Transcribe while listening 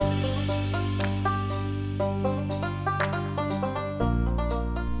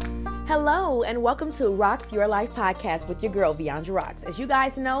Hello and welcome to Rocks Your Life podcast with your girl, Viandra Rocks. As you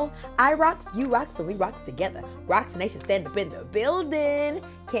guys know, I rocks, you rocks, and we rocks together. Rocks Nation stand up in the building.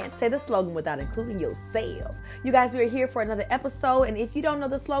 Can't say the slogan without including yourself. You guys, we're here for another episode, and if you don't know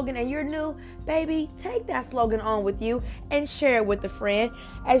the slogan and you're new, baby, take that slogan on with you and share it with a friend.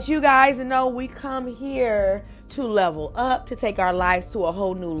 As you guys know, we come here to level up, to take our lives to a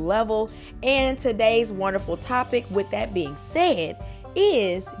whole new level. And today's wonderful topic, with that being said,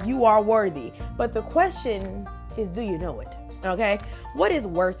 is you are worthy. But the question is, do you know it? Okay. What does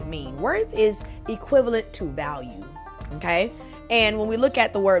worth mean? Worth is equivalent to value. Okay. And when we look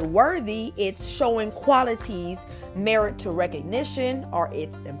at the word worthy, it's showing qualities merit to recognition or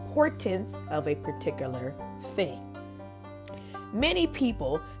its importance of a particular thing. Many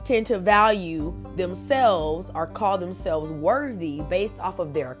people tend to value themselves or call themselves worthy based off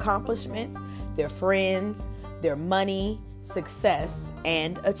of their accomplishments, their friends, their money, success,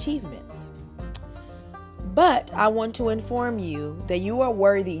 and achievements. But I want to inform you that you are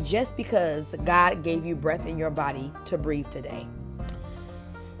worthy just because God gave you breath in your body to breathe today.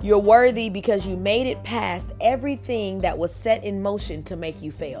 You're worthy because you made it past everything that was set in motion to make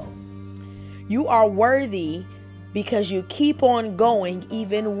you fail. You are worthy because you keep on going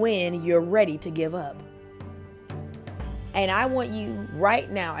even when you're ready to give up. And I want you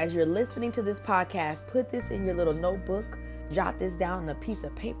right now, as you're listening to this podcast, put this in your little notebook, jot this down on a piece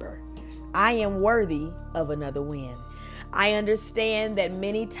of paper. I am worthy of another win. I understand that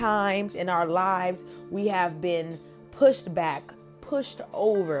many times in our lives, we have been pushed back, pushed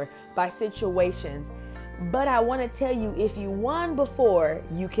over by situations. But I want to tell you, if you won before,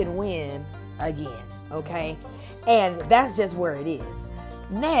 you can win again. Okay? And that's just where it is.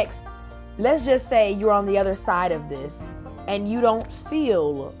 Next, let's just say you're on the other side of this and you don't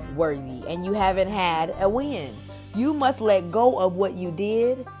feel worthy and you haven't had a win. You must let go of what you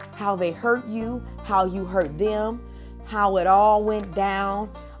did, how they hurt you, how you hurt them, how it all went down,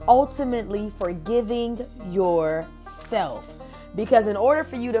 ultimately forgiving yourself. Because in order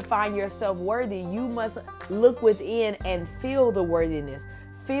for you to find yourself worthy, you must look within and feel the worthiness,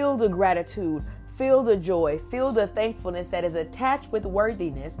 feel the gratitude, feel the joy, feel the thankfulness that is attached with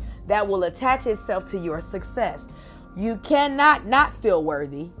worthiness that will attach itself to your success. You cannot not feel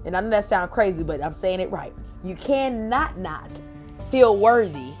worthy. And I know that sounds crazy, but I'm saying it right. You cannot not feel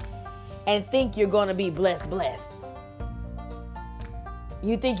worthy and think you're going to be blessed.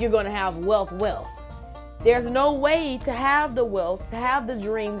 You think you're going to have wealth. There's no way to have the wealth, to have the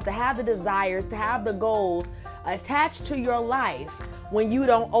dreams, to have the desires, to have the goals attached to your life when you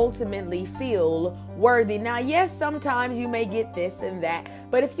don't ultimately feel worthy. Now, yes, sometimes you may get this and that,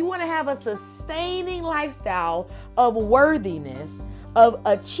 but if you want to have a sustaining lifestyle of worthiness, of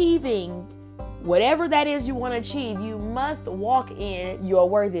achieving whatever that is you want to achieve, you must walk in your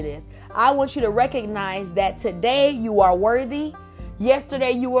worthiness. I want you to recognize that today you are worthy. Yesterday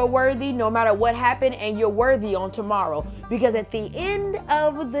you were worthy, no matter what happened, and you're worthy on tomorrow. Because at the end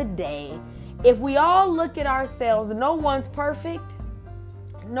of the day, if we all look at ourselves, no one's perfect.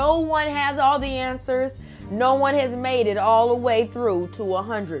 No one has all the answers. No one has made it all the way through to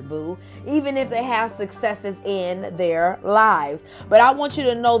 100, boo, even if they have successes in their lives. But I want you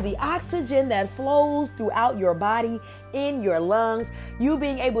to know the oxygen that flows throughout your body, in your lungs, you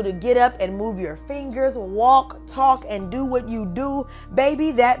being able to get up and move your fingers, walk, talk, and do what you do,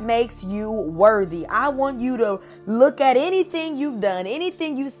 baby, that makes you worthy. I want you to look at anything you've done,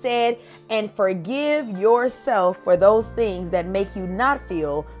 anything you said, and forgive yourself for those things that make you not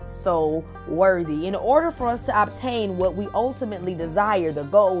feel so worthy. In order for us to obtain what we ultimately desire, the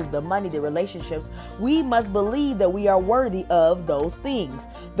goals, the money, the relationships, we must believe that we are worthy of those things.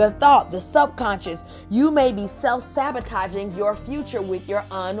 The thought, the subconscious, you may be self-sabotaging your future with your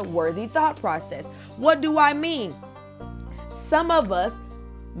unworthy thought process. What do I mean? Some of us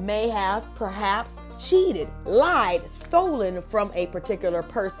may have perhaps cheated, lied, stolen from a particular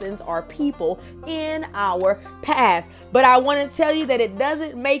person's or people in our past. But I want to tell you that it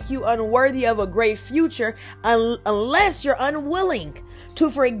doesn't make you unworthy of a great future unless you're unwilling to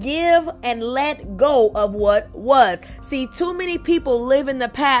forgive and let go of what was. See, too many people live in the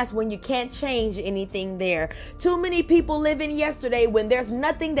past when you can't change anything there. Too many people live in yesterday when there's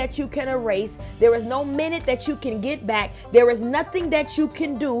nothing that you can erase. There is no minute that you can get back. There is nothing that you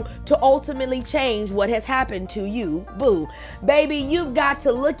can do to ultimately change what has happened to you, boo. Baby, you've got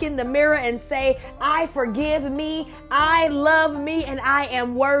to look in the mirror and say, I forgive me, I love me, and I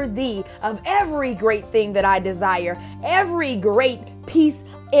am worthy of every great thing that I desire, every great piece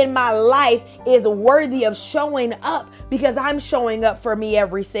in my life is worthy of showing up, because I'm showing up for me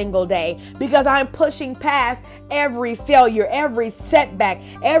every single day, because I'm pushing past every failure, every setback,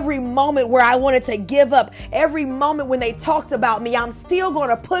 every moment where I wanted to give up, every moment when they talked about me. I'm still going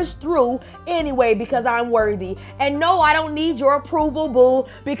to push through anyway because I'm worthy. And no, I don't need your approval, boo,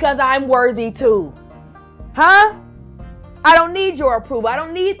 because I'm worthy too. Huh? I don't need your approval. I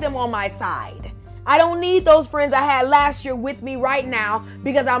don't need them on my side. I don't need those friends I had last year with me right now,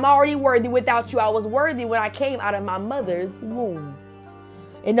 because I'm already worthy without you. I was worthy when I came out of my mother's womb.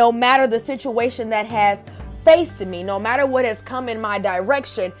 And no matter the situation that has faced me, no matter what has come in my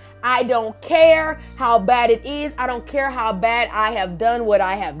direction, I don't care how bad it is. I don't care how bad I have done what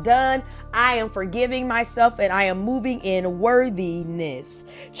I have done. I am forgiving myself and I am moving in worthiness.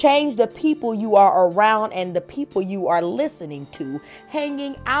 Change the people you are around and the people you are listening to,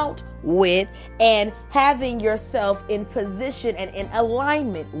 hanging out with, and having yourself in position and in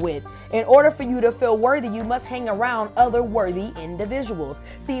alignment with. In order for you to feel worthy, you must hang around other worthy individuals.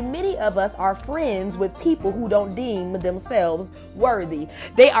 See, many of us are friends with people who don't deem themselves worthy.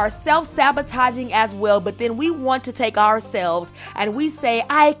 They are self-sabotaging as well, but then we want to take ourselves and we say,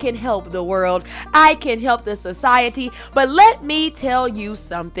 I can help the world. I can help the society. But let me tell you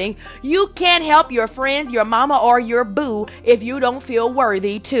something. You can't help your friends, your mama, or your boo if you don't feel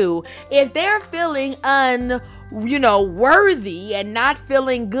worthy too. If they're feeling worthy and not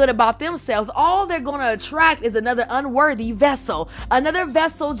feeling good about themselves, all they're going to attract is another unworthy vessel. Another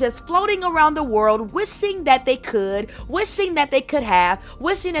vessel just floating around the world, wishing that they could have,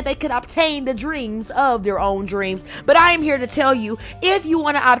 wishing that they could obtain the dreams of their own dreams. But I am here to tell you, if you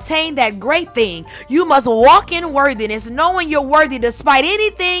want to obtain that great thing, you must walk in worthiness, knowing you're worthy despite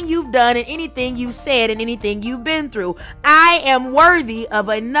anything you've done and anything you've said and anything you've been through. I am worthy of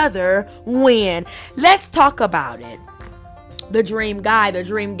another win. Let's talk about it. The dream guy, the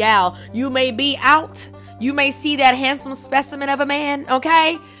dream gal. You may be out. You may see that handsome specimen of a man,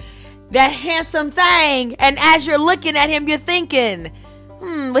 okay? That handsome thing. And as you're looking at him, you're thinking,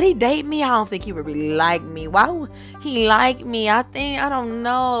 would he date me? I don't think he would really like me. Why would he like me? I don't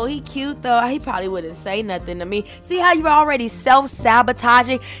know. He cute though. He probably wouldn't say nothing to me. See how you're already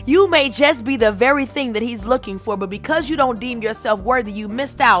self-sabotaging? You may just be the very thing that he's looking for, but because you don't deem yourself worthy, you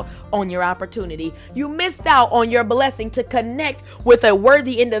missed out on your opportunity. You missed out on your blessing to connect with a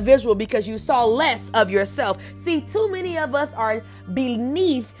worthy individual because you saw less of yourself. See, too many of us are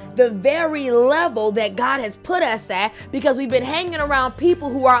beneath the very level that God has put us at because we've been hanging around people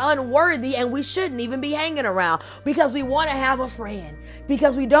who are unworthy and we shouldn't even be hanging around, because we want to have a friend,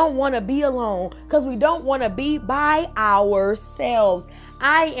 because we don't want to be alone, because we don't want to be by ourselves.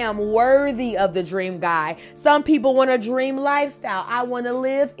 I am worthy of the dream guy. Some people want a dream lifestyle. I want to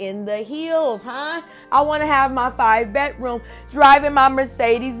live in the hills, huh? I want to have my 5-bedroom, driving my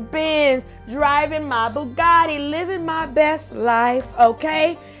Mercedes Benz, driving my Bugatti, living my best life,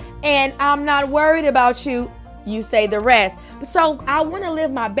 okay? And I'm not worried about you. You say the rest. So I want to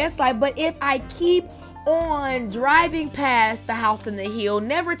live my best life, but if I keep on driving past the house in the hill,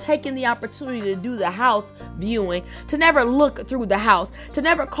 never taking the opportunity to do the house viewing, to never look through the house, to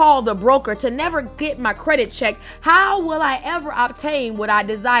never call the broker, to never get my credit checked, how will I ever obtain what I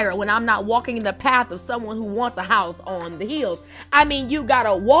desire when I'm not walking in the path of someone who wants a house on the hills? I mean, you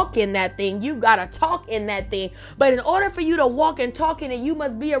gotta walk in that thing, you gotta talk in that thing, but in order for you to walk and talk in it, you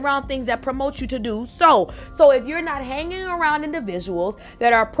must be around things that promote you to do so if you're not hanging around individuals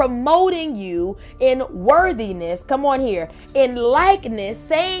that are promoting you in worthiness, come on here, in likeness,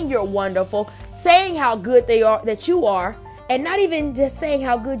 saying you're wonderful, saying how good they are, that you are, and not even just saying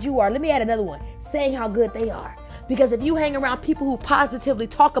how good you are. Let me add another one, saying how good they are. Because if you hang around people who positively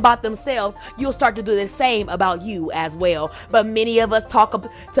talk about themselves, you'll start to do the same about you as well. But many of us talk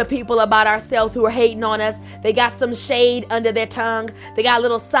to people about ourselves who are hating on us. They got some shade under their tongue. They got a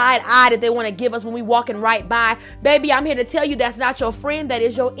little side eye that they want to give us when we walking right by. Baby, I'm here to tell you that's not your friend, that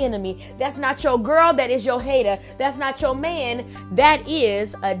is your enemy. That's not your girl, that is your hater. That's not your man, that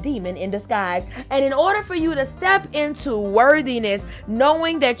is a demon in disguise. And in order for you to step into worthiness,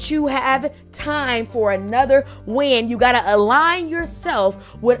 knowing that you have time for another win, you got to align yourself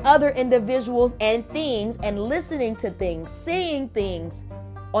with other individuals and things, and listening to things, seeing things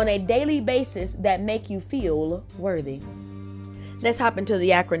on a daily basis that make you feel worthy. Let's hop into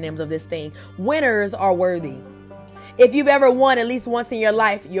the acronyms of this thing. Winners are worthy. If you've ever won at least once in your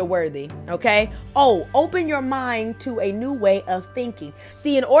life, you're worthy. Okay. Oh, open your mind to a new way of thinking.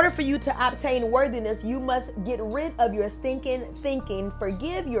 See, in order for you to obtain worthiness, you must get rid of your stinking thinking,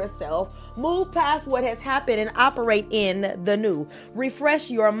 forgive yourself, move past what has happened and operate in the new. Refresh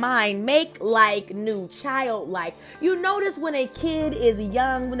your mind, make like new, childlike. You notice when a kid is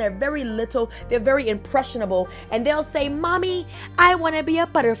young, when they're very little, they're very impressionable, and they'll say, "Mommy, I want to be a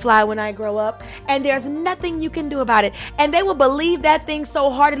butterfly when I grow up," and there's nothing you can do about it. And they will believe that thing so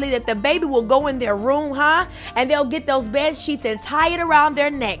heartily that the baby will go in their room, and they'll get those bed sheets and tie it around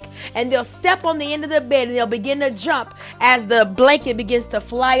their neck, and they'll step on the end of the bed and they'll begin to jump as the blanket begins to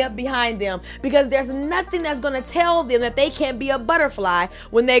fly up behind them, because there's nothing that's going to tell them that they can't be a butterfly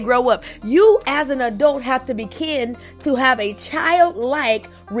when they grow up. You as an adult have to begin to have a childlike,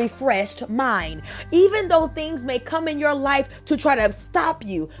 refreshed mind. Even though things may come in your life to try to stop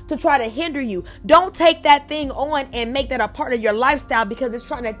you, to try to hinder you, don't take that thing on and make that a part of your lifestyle, because it's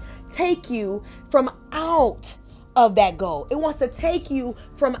trying to take you from out of that goal. It wants to take you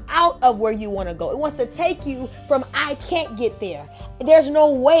from out of where you want to go. It wants to take you from, I can't get there. There's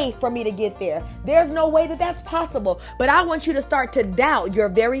no way for me to get there. There's no way that that's possible. But I want you to start to doubt your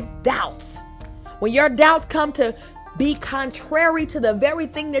very doubts. When your doubts come to be contrary to the very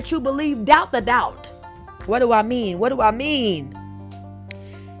thing that you believe, doubt the doubt. What do I mean? What do I mean?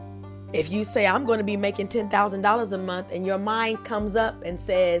 If you say, I'm going to be making $10,000 a month, and your mind comes up and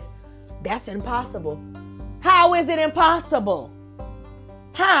says, that's impossible. How is it impossible?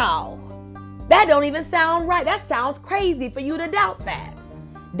 How? That don't even sound right. That sounds crazy for you to doubt that.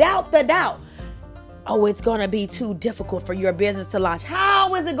 Doubt the doubt. Oh, it's going to be too difficult for your business to launch.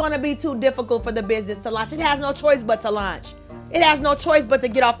 How is it going to be too difficult for the business to launch? It has no choice but to launch. It has no choice but to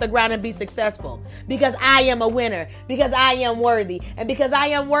get off the ground and be successful, because I am a winner, because I am worthy, and because I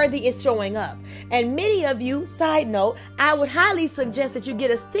am worthy, it's showing up. And many of you, side note, I would highly suggest that you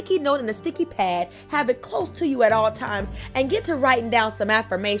get a sticky note and a sticky pad, have it close to you at all times, and get to writing down some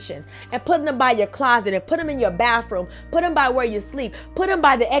affirmations and putting them by your closet, and put them in your bathroom, put them by where you sleep, put them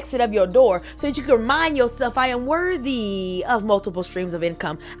by the exit of your door, so that you can remind yourself, I am worthy of multiple streams of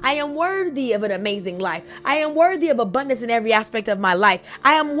income. I am worthy of an amazing life. I am worthy of abundance in every aspect of my life.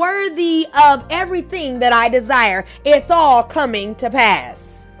 I am worthy of everything that I desire. It's all coming to pass.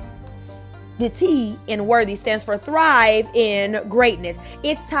 The T in worthy stands for thrive in greatness.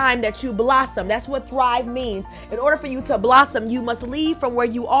 It's time that you blossom. That's what thrive means. In order for you to blossom, you must leave from where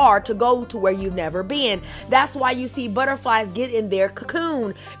you are to go to where you've never been. That's why you see butterflies get in their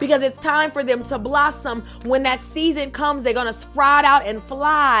cocoon, because it's time for them to blossom. When that season comes, they're going to sprout out and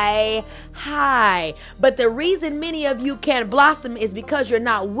fly high. But the reason many of you can't blossom is because you're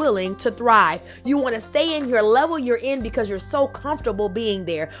not willing to thrive. You want to stay in your level you're in because you're so comfortable being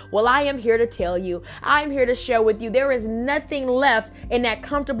there. Well, I am here to tell you, I'm here to share with you, there is nothing left in that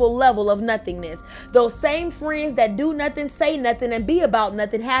comfortable level of nothingness. Those same friends that do nothing, say nothing, and be about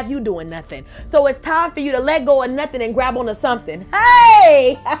nothing have you doing nothing. So it's time for you to let go of nothing and grab onto something.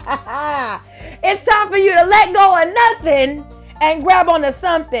 Hey! It's time for you to let go of nothing and grab onto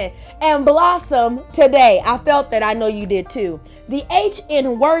something and blossom today. I felt that. I know you did too. The H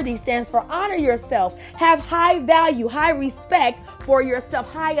in worthy stands for honor yourself, have high value, high respect for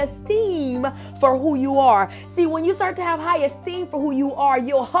yourself, high esteem for who you are. See, when you start to have high esteem for who you are,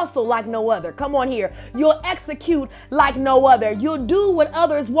 you'll hustle like no other. Come on here. You'll execute like no other. You'll do what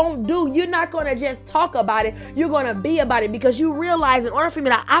others won't do. You're not going to just talk about it. You're going to be about it, because you realize in order for me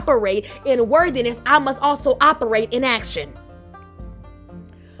to operate in worthiness, I must also operate in action.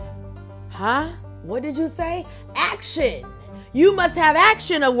 Huh? What did you say? Action. You must have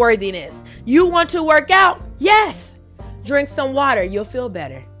action of worthiness. You want to work out? Yes. Drink some water. You'll feel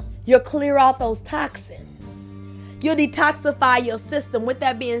better. You'll clear out those toxins. You'll detoxify your system. With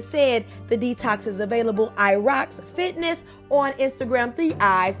that being said, the detox is available. iRox Fitness on Instagram, 3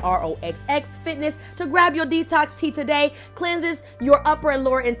 eyes, ROXX Fitness, to grab your detox tea today. Cleanses your upper and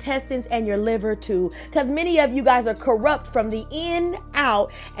lower intestines and your liver too. Because many of you guys are corrupt from the in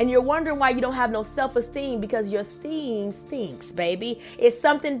out, and you're wondering why you don't have no self-esteem, because your steam stinks, baby. It's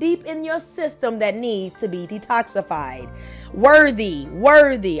something deep in your system that needs to be detoxified. Worthy,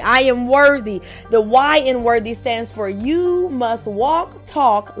 worthy. I am worthy. The Y in worthy stands for you must walk,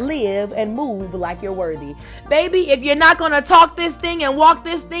 talk, live, and move like you're worthy. Baby, if you're not going to talk this thing and walk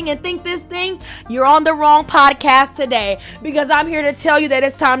this thing and think this thing, you're on the wrong podcast today, because I'm here to tell you that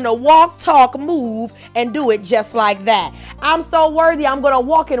it's time to walk, talk, move, and do it just like that. I'm so worthy, I'm going to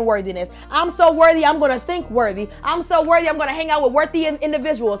walk in worthiness. I'm so worthy, I'm going to think worthy. I'm so worthy, I'm going to hang out with worthy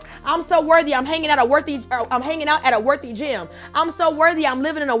individuals. I'm so worthy, I'm hanging out at a worthy gym. I'm so worthy, I'm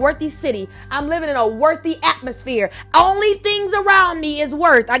living in a worthy city. I'm living in a worthy atmosphere. Only things around me is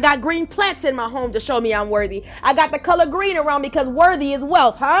worth. I got green plants in my home to show me I'm worthy. I got the color green around me because worthy is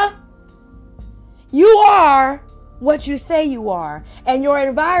wealth, huh? You are what you say you are, and your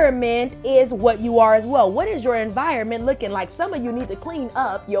environment is what you are as well. What is your environment looking like? Some of you need to clean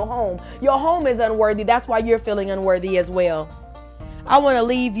up your home. Your home is unworthy. That's why you're feeling unworthy as well. I want to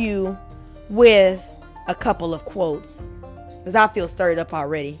leave you with a couple of quotes because I feel stirred up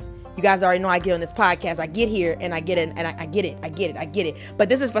already. You guys already know I get on this podcast. I get here and I get it, and I get it. But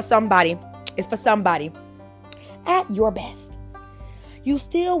this is for somebody. It's for somebody. At your best, you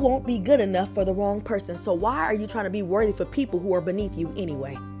still won't be good enough for the wrong person. So why are you trying to be worthy for people who are beneath you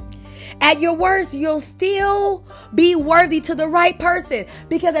anyway? At your worst, you'll still be worthy to the right person,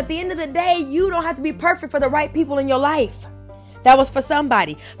 because at the end of the day, you don't have to be perfect for the right people in your life. That was for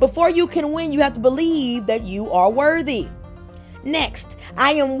somebody. Before you can win, you have to believe that you are worthy. Next,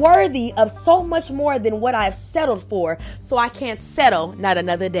 I am worthy of so much more than what I've settled for, so I can't settle not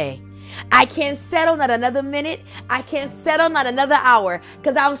another day. I can't settle not another minute. I can't settle not another hour,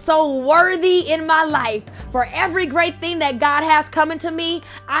 because I'm so worthy in my life for every great thing that God has coming to me.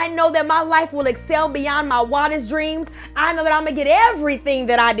 I know that my life will excel beyond my wildest dreams. I know that I'm going to get everything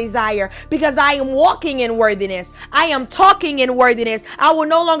that I desire because I am walking in worthiness. I am talking in worthiness. I will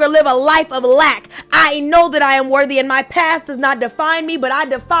no longer live a life of lack. I know that I am worthy, and my past does not define me, but I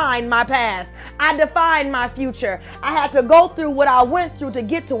define my past. I define my future. I had to go through what I went through to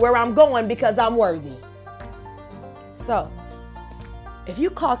get to where I'm going because I'm worthy. So, if you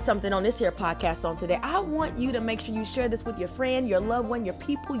caught something on this here podcast on today, I want you to make sure you share this with your friend, your loved one, your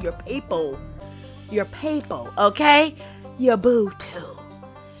people, okay? Your boo too.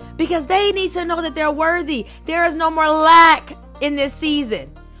 Because they need to know that they're worthy. There is no more lack in this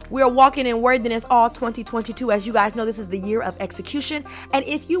season. We are walking in worthiness all 2022. As you guys know, this is the year of execution. And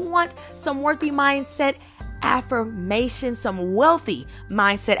if you want some worthy mindset affirmations, some wealthy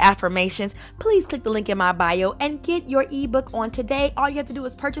mindset affirmations, please click the link in my bio and get your ebook on today. All you have to do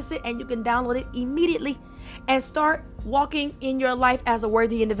is purchase it, and you can download it immediately and start walking in your life as a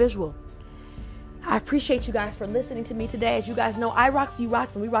worthy individual. I appreciate you guys for listening to me today. As you guys know, I rocks, you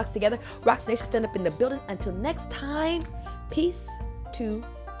rocks, and we rocks together. Rocks Nation stand up in the building. Until next time, peace to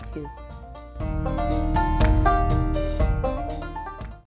you.